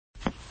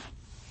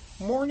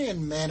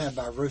Morning Manna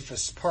by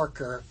Rufus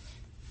Parker,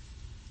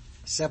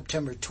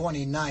 September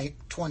 29,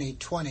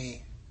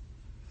 2020.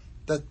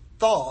 The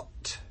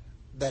thought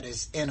that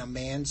is in a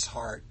man's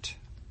heart.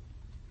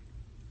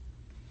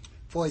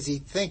 For as he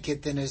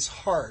thinketh in his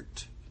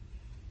heart,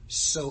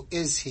 so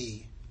is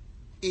he.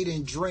 Eat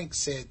and drink,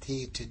 saith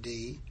he to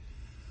thee,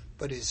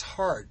 but his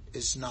heart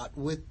is not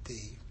with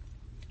thee.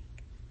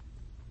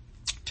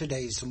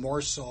 Today's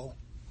morsel.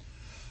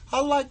 I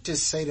like to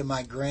say to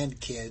my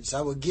grandkids, I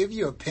will give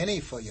you a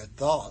penny for your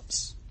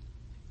thoughts.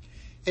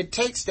 It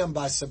takes them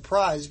by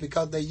surprise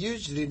because they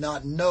usually do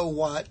not know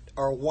what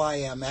or why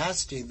I'm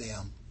asking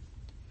them.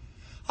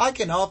 I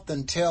can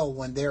often tell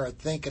when they are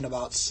thinking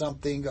about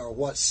something or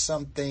what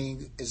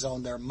something is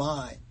on their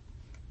mind.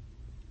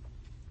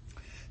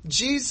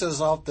 Jesus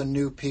often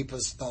knew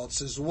people's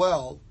thoughts as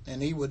well,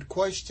 and he would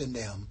question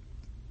them.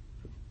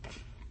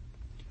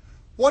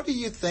 What do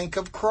you think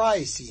of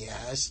Christ? He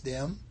asked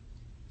them.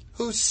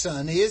 Whose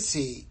son is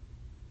he?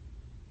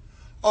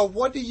 Or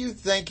what do you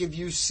think if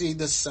you see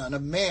the Son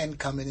of Man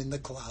coming in the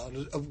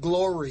cloud of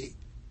glory?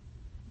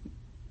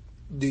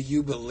 Do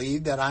you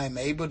believe that I am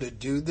able to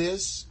do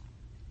this?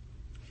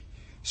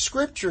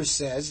 Scripture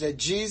says that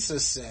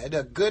Jesus said,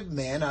 a good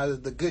man out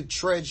of the good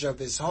treasure of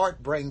his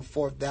heart bring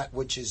forth that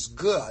which is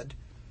good,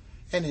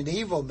 and an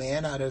evil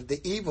man out of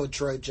the evil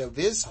treasure of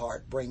his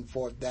heart bring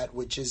forth that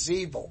which is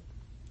evil.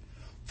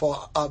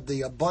 For of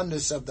the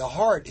abundance of the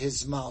heart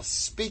his mouth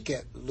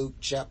speaketh, Luke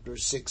chapter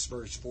 6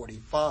 verse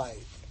 45.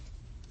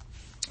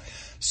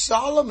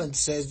 Solomon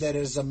says that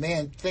as a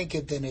man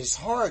thinketh in his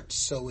heart,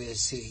 so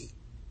is he.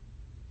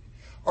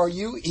 Are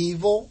you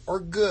evil or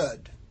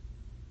good?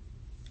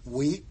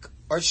 Weak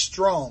or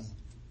strong?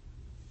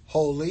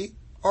 Holy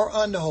or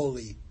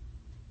unholy?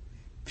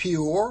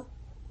 Pure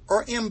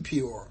or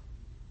impure?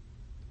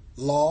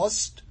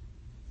 Lost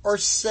or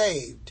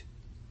saved?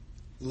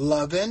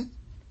 Loving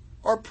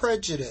or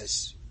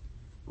prejudice,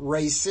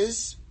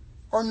 races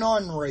or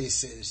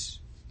non-races.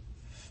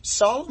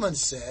 Solomon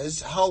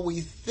says how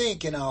we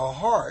think in our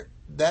heart,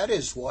 that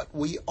is what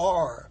we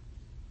are.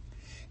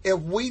 If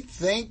we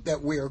think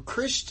that we are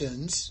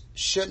Christians,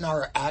 shouldn't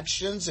our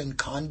actions and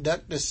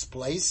conduct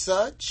display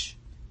such?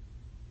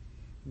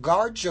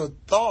 Guard your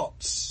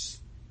thoughts.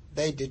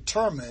 They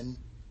determine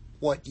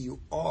what you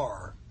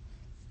are.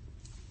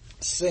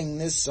 Sing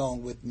this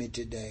song with me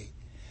today.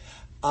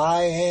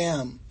 I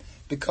am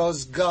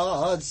because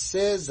God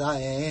says I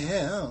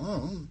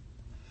am.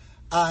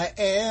 I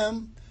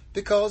am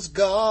because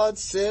God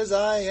says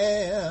I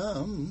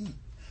am.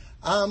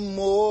 I'm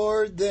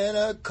more than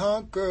a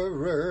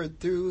conqueror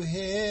through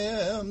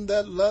him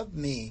that loved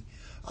me.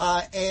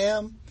 I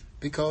am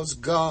because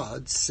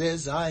God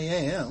says I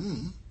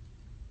am.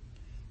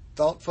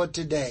 Thought for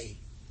today,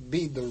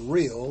 be the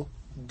real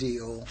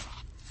deal.